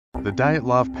The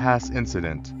Dyatlov Pass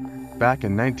incident. Back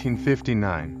in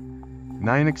 1959,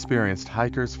 9 experienced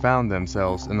hikers found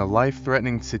themselves in a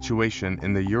life-threatening situation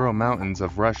in the Ural Mountains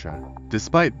of Russia.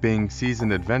 Despite being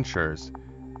seasoned adventurers,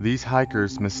 these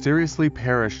hikers mysteriously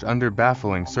perished under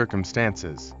baffling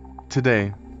circumstances.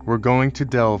 Today, we're going to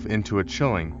delve into a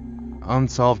chilling,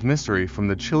 unsolved mystery from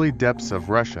the chilly depths of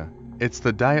Russia. It's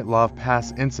the Dyatlov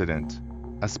Pass incident,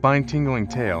 a spine-tingling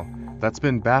tale that's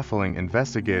been baffling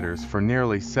investigators for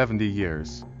nearly 70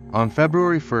 years. On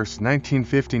February 1,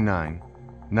 1959,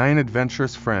 9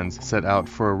 adventurous friends set out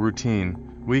for a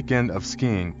routine weekend of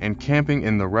skiing and camping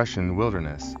in the Russian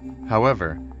wilderness.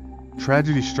 However,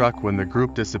 tragedy struck when the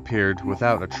group disappeared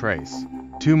without a trace.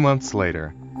 2 months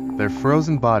later, their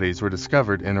frozen bodies were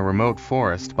discovered in a remote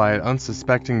forest by an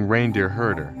unsuspecting reindeer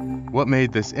herder. What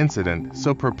made this incident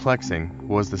so perplexing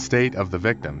was the state of the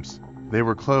victims. They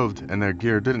were clothed and their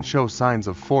gear didn't show signs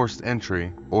of forced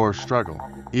entry or struggle.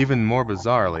 Even more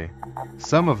bizarrely,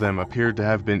 some of them appeared to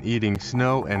have been eating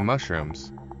snow and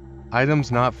mushrooms, items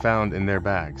not found in their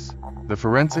bags. The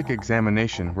forensic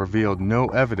examination revealed no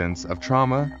evidence of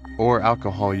trauma or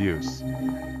alcohol use,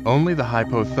 only the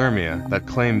hypothermia that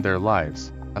claimed their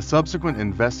lives. A subsequent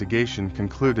investigation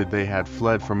concluded they had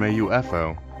fled from a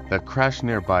UFO that crashed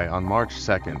nearby on March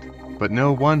 2nd, but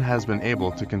no one has been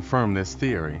able to confirm this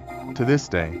theory. To this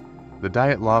day, the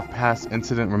Dyatlov Pass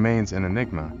incident remains an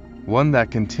enigma, one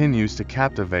that continues to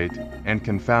captivate and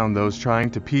confound those trying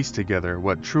to piece together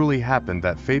what truly happened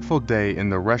that fateful day in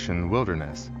the Russian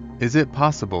wilderness. Is it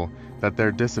possible that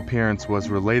their disappearance was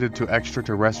related to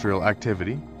extraterrestrial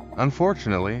activity?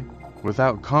 Unfortunately,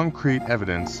 without concrete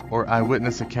evidence or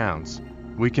eyewitness accounts,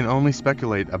 we can only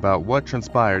speculate about what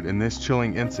transpired in this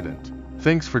chilling incident.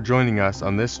 Thanks for joining us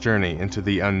on this journey into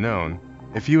the unknown.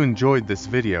 If you enjoyed this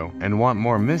video and want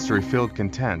more mystery-filled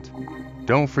content,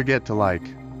 don't forget to like,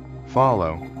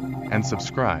 follow, and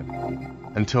subscribe.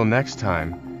 Until next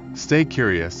time, stay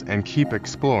curious and keep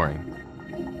exploring.